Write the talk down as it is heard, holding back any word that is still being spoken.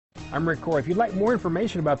I'm Rick Coy. If you'd like more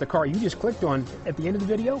information about the car you just clicked on at the end of the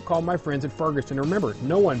video, call my friends at Ferguson. Remember,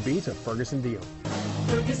 no one beats a Ferguson deal.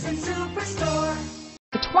 Ferguson Superstore.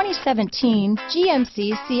 The 2017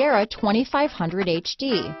 GMC Sierra 2500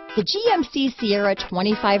 HD. The GMC Sierra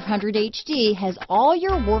 2500 HD has all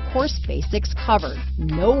your workhorse basics covered.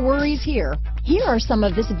 No worries here. Here are some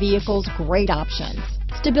of this vehicle's great options: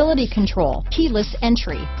 stability control, keyless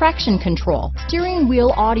entry, traction control, steering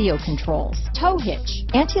wheel audio controls, tow hitch,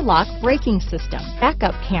 anti-lock braking system,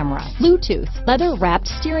 backup camera, Bluetooth, leather-wrapped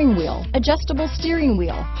steering wheel, adjustable steering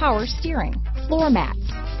wheel, power steering, floor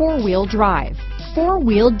mats, four-wheel drive,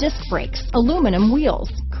 four-wheel disc brakes, aluminum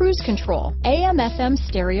wheels, cruise control, AM/FM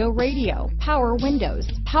stereo radio, power windows,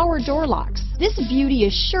 power door locks. This beauty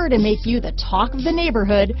is sure to make you the talk of the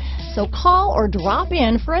neighborhood, so call or drop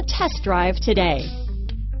in for a test drive today.